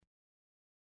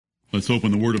Let's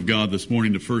open the Word of God this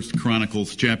morning to 1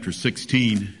 Chronicles chapter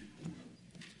 16.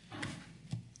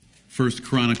 1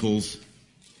 Chronicles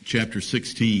chapter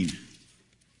 16.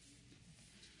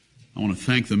 I want to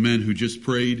thank the men who just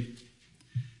prayed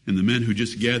and the men who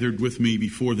just gathered with me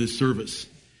before this service.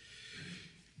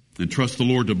 And trust the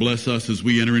Lord to bless us as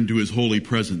we enter into His holy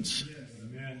presence.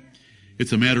 Amen.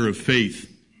 It's a matter of faith.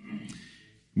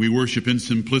 We worship in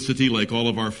simplicity like all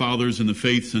of our fathers in the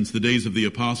faith since the days of the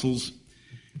apostles.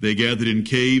 They gathered in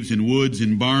caves, in woods,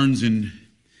 in barns, in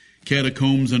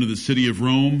catacombs under the city of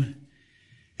Rome.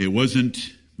 It wasn't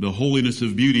the holiness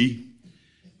of beauty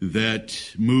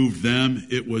that moved them.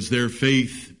 It was their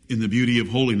faith in the beauty of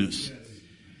holiness.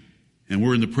 And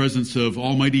we're in the presence of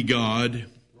Almighty God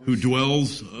who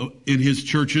dwells in His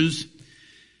churches.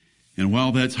 And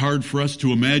while that's hard for us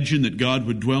to imagine that God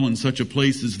would dwell in such a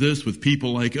place as this with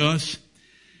people like us,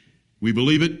 we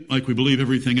believe it like we believe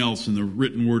everything else in the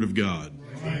written Word of God.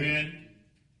 Amen.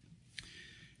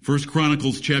 1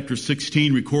 Chronicles chapter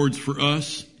 16 records for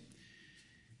us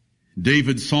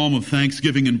David's psalm of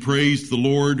thanksgiving and praise to the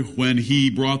Lord when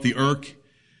he brought the Ark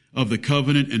of the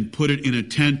Covenant and put it in a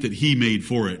tent that he made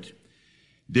for it.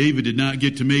 David did not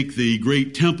get to make the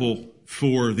great temple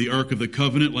for the Ark of the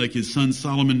Covenant like his son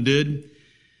Solomon did,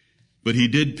 but he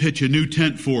did pitch a new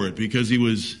tent for it because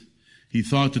he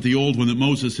thought that the old one that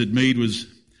Moses had made was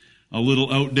a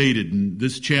little outdated, and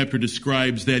this chapter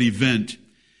describes that event.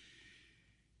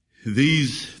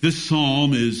 This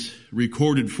psalm is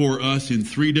recorded for us in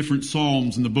 3 different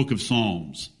psalms in the book of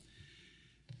Psalms.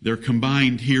 They're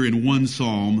combined here in one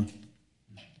psalm,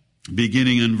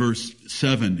 beginning in verse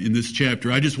 7 in this chapter.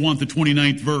 I just want the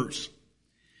 29th verse.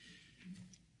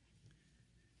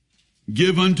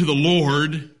 Give unto the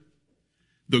Lord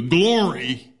the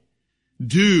glory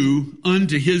due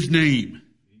unto His name.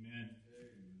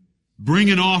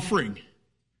 Bring an offering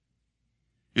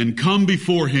and come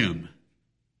before Him.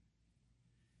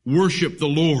 Worship the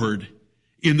Lord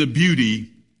in the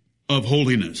beauty of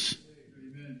holiness.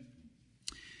 Amen.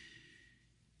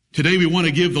 Today we want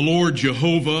to give the Lord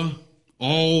Jehovah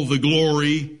all the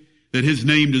glory that His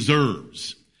name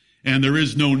deserves. And there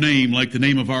is no name like the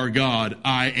name of our God,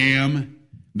 I am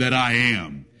that I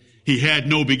am. He had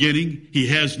no beginning. He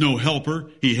has no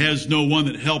helper. He has no one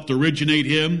that helped originate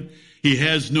Him. He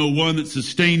has no one that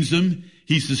sustains Him.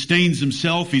 He sustains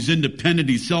Himself. He's independent.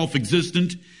 He's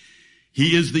self-existent.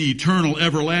 He is the eternal,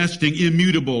 everlasting,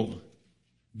 immutable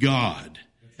God.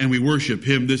 And we worship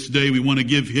Him this day. We want to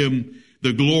give Him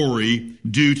the glory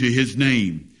due to His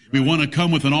name. We want to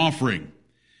come with an offering.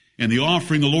 And the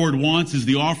offering the Lord wants is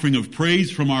the offering of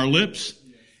praise from our lips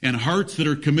and hearts that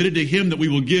are committed to Him, that we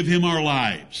will give Him our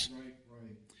lives.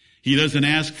 He doesn't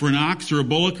ask for an ox or a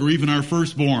bullock or even our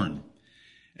firstborn,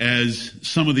 as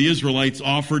some of the Israelites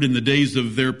offered in the days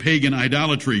of their pagan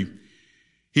idolatry.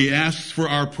 He asks for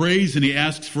our praise and He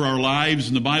asks for our lives,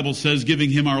 and the Bible says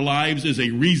giving Him our lives is a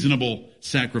reasonable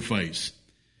sacrifice.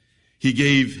 He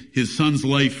gave His Son's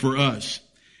life for us.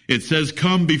 It says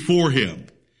come before Him.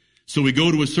 So we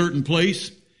go to a certain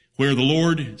place where the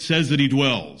Lord says that He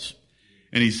dwells.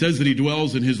 And He says that He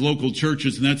dwells in His local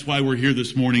churches, and that's why we're here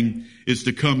this morning, is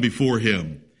to come before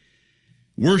Him.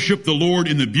 Worship the Lord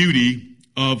in the beauty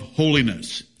of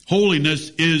holiness. Holiness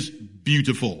is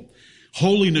beautiful.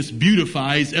 Holiness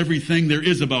beautifies everything there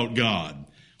is about God.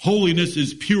 Holiness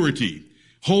is purity.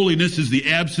 Holiness is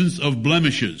the absence of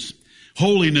blemishes.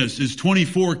 Holiness is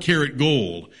 24 karat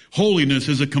gold. Holiness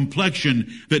is a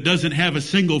complexion that doesn't have a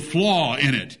single flaw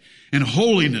in it. And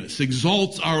holiness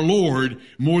exalts our Lord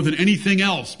more than anything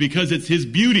else because it's His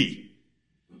beauty.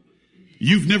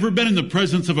 You've never been in the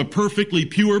presence of a perfectly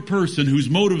pure person whose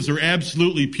motives are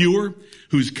absolutely pure,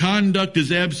 whose conduct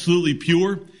is absolutely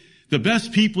pure. The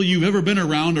best people you've ever been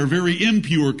around are very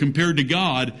impure compared to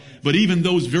God, but even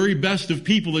those very best of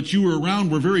people that you were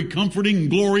around were very comforting and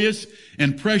glorious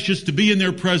and precious to be in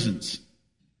their presence.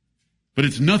 But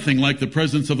it's nothing like the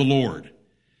presence of the Lord.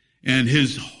 And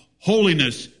His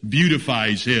holiness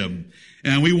beautifies Him,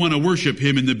 and we want to worship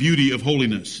Him in the beauty of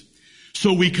holiness.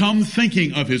 So we come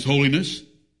thinking of His holiness.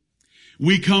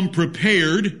 We come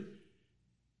prepared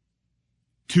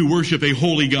to worship a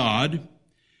holy God.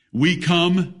 We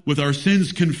come with our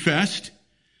sins confessed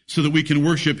so that we can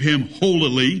worship Him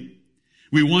holily.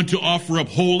 We want to offer up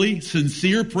holy,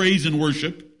 sincere praise and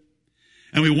worship.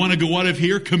 And we want to go out of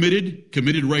here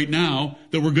committed right now,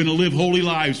 that we're going to live holy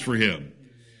lives for Him.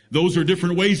 Those are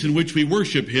different ways in which we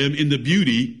worship Him in the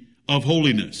beauty of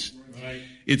holiness. Right.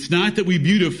 It's not that we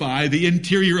beautify the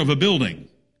interior of a building.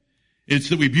 It's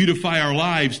that we beautify our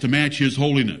lives to match His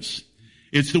holiness.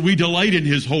 It's that we delight in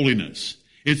His holiness.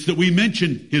 It's that we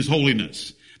mention His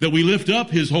holiness, that we lift up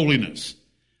His holiness.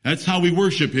 That's how we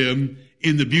worship him,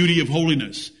 in the beauty of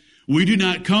holiness. We do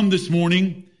not come this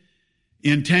morning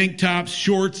in tank tops,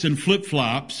 shorts, and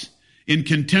flip-flops, in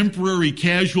contemporary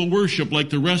casual worship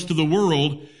like the rest of the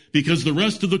world, because the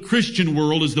rest of the Christian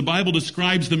world, as the Bible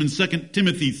describes them in 2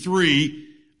 Timothy 3,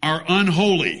 are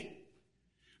unholy.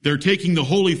 They're taking the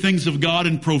holy things of God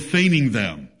and profaning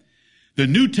them. The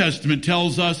New Testament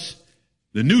tells us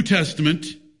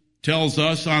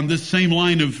on this same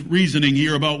line of reasoning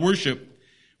here about worship,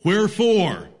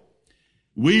 wherefore,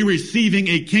 we receiving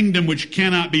a kingdom which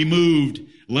cannot be moved,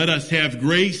 let us have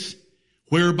grace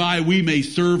whereby we may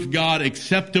serve God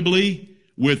acceptably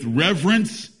with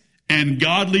reverence and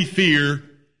godly fear,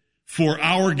 for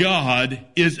our God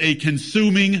is a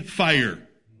consuming fire.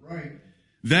 Right.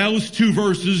 Those two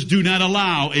verses do not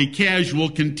allow a casual,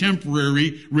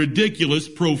 contemporary, ridiculous,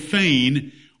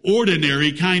 profane,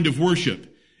 ordinary kind of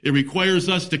worship. It requires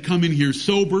us to come in here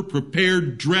sober,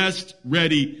 prepared, dressed,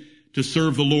 ready to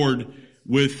serve the Lord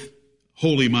with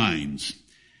holy minds.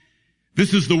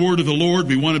 This is the word of the Lord.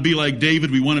 We want to be like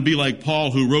David. We want to be like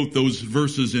Paul, who wrote those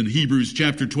verses in Hebrews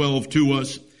chapter 12 to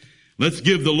us. Let's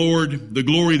give the Lord the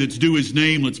glory that's due his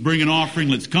name. Let's bring an offering.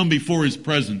 Let's come before his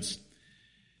presence.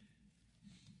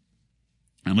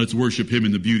 And let's worship him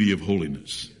in the beauty of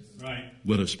holiness. Right.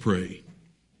 Let us pray.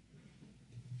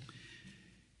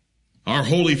 Our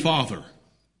Holy Father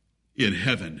in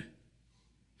heaven,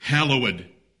 hallowed,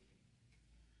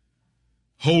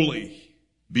 holy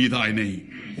be thy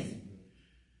name.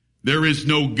 There is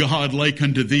no God like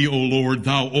unto thee, O Lord,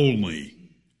 thou only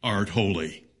art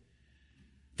holy.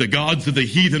 The gods of the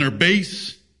heathen are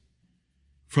base,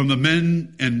 from the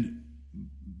men and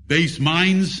base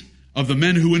minds of the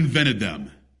men who invented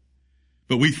them.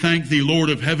 But we thank thee, Lord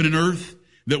of heaven and earth,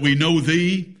 that we know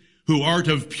thee, who art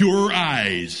of purer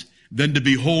eyes than to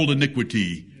behold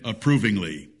iniquity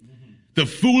approvingly. The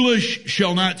foolish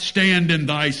shall not stand in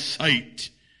thy sight.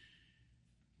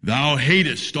 Thou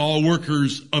hatest all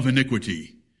workers of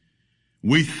iniquity.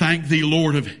 We thank thee,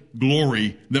 Lord of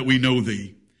glory, that we know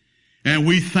thee. And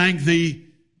we thank thee,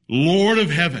 Lord of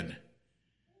heaven,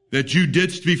 that you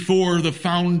didst before the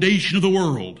foundation of the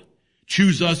world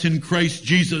choose us in Christ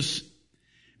Jesus,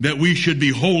 that we should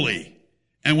be holy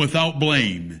and without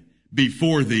blame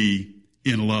before thee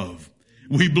in love.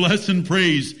 We bless and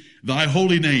praise thy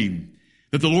holy name,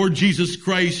 that the Lord Jesus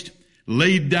Christ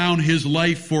laid down his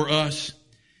life for us,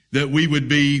 that we would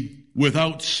be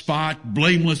without spot,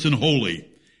 blameless, and holy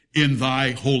in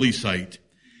thy holy sight.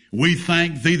 We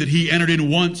thank thee that he entered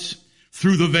in once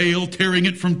through the veil, tearing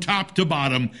it from top to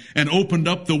bottom, and opened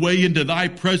up the way into thy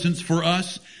presence for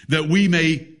us, that we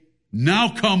may now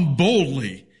come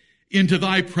boldly into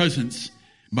thy presence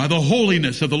by the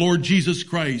holiness of the Lord Jesus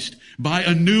Christ, by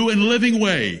a new and living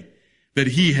way that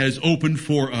he has opened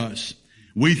for us.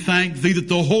 We thank thee that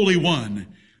the Holy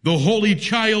One, the Holy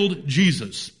Child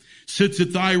Jesus, sits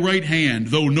at thy right hand,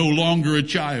 though no longer a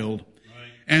child.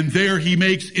 Right. And there he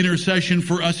makes intercession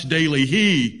for us daily.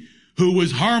 He who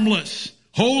was harmless,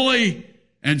 holy,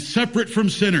 and separate from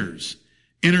sinners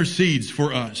intercedes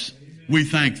for us. Amen. We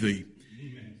thank thee.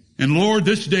 Amen. And Lord,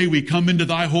 this day we come into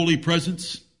thy holy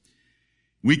presence.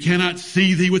 We cannot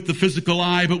see thee with the physical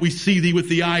eye, but we see thee with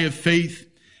the eye of faith.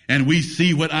 And we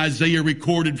see what Isaiah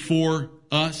recorded for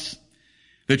us,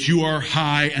 that you are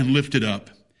high and lifted up.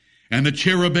 And the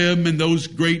cherubim and those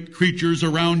great creatures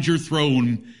around your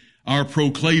throne are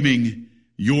proclaiming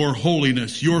your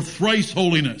holiness, your thrice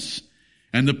holiness.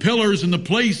 And the pillars and the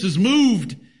place is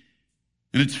moved,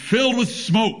 and it's filled with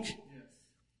smoke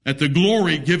at the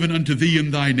glory given unto thee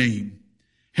in thy name.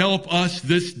 Help us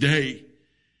this day,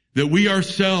 that we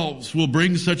ourselves will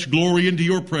bring such glory into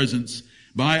your presence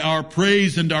by our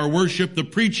praise and our worship, the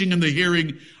preaching and the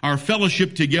hearing, our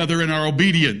fellowship together, and our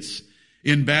obedience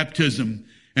in baptism.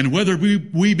 And whether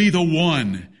we be the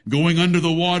one going under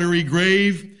the watery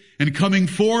grave and coming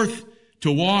forth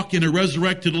to walk in a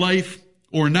resurrected life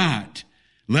or not,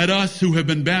 let us who have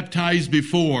been baptized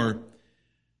before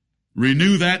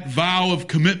renew that vow of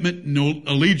commitment and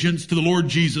allegiance to the Lord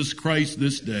Jesus Christ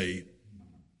this day.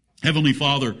 Heavenly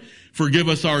Father, forgive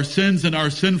us our sins and our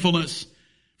sinfulness.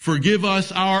 Forgive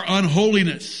us our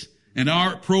unholiness and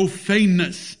our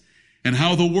profaneness, and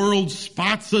how the world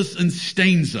spots us and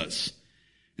stains us.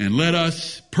 And let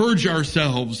us purge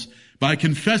ourselves by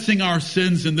confessing our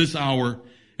sins in this hour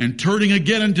and turning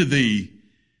again unto thee,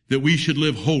 that we should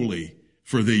live holy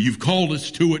for thee. You've called us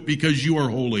to it because you are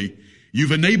holy.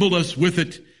 You've enabled us with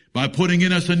it by putting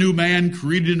in us a new man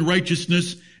created in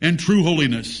righteousness and true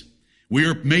holiness. We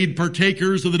are made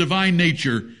partakers of the divine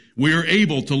nature. We are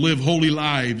able to live holy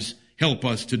lives. Help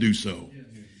us to do so.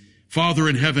 Father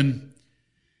in heaven,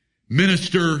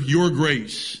 Minister your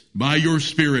grace by your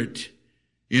Spirit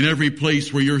in every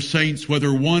place where your saints,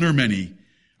 whether one or many,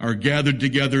 are gathered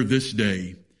together this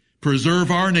day.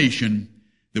 Preserve our nation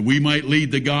that we might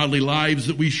lead the godly lives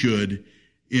that we should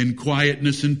in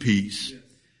quietness and peace.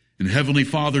 And Heavenly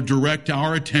Father, direct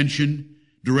our attention,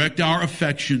 direct our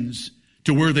affections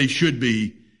to where they should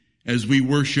be as we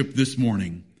worship this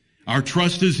morning. Our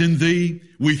trust is in Thee.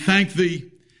 We thank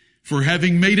Thee for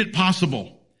having made it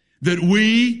possible that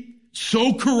we,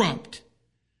 so corrupt,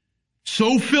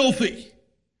 so filthy,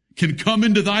 can come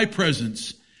into Thy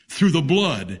presence through the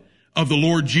blood of the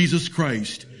Lord Jesus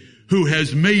Christ, who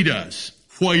has made us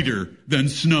whiter than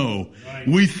snow. Right.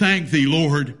 We thank Thee,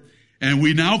 Lord, and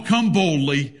we now come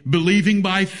boldly, believing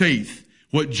by faith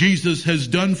what Jesus has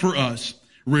done for us.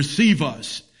 Receive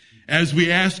us as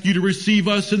we ask You to receive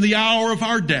us in the hour of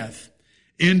our death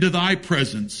into Thy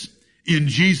presence. In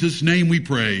Jesus' name we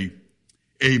pray.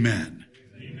 Amen.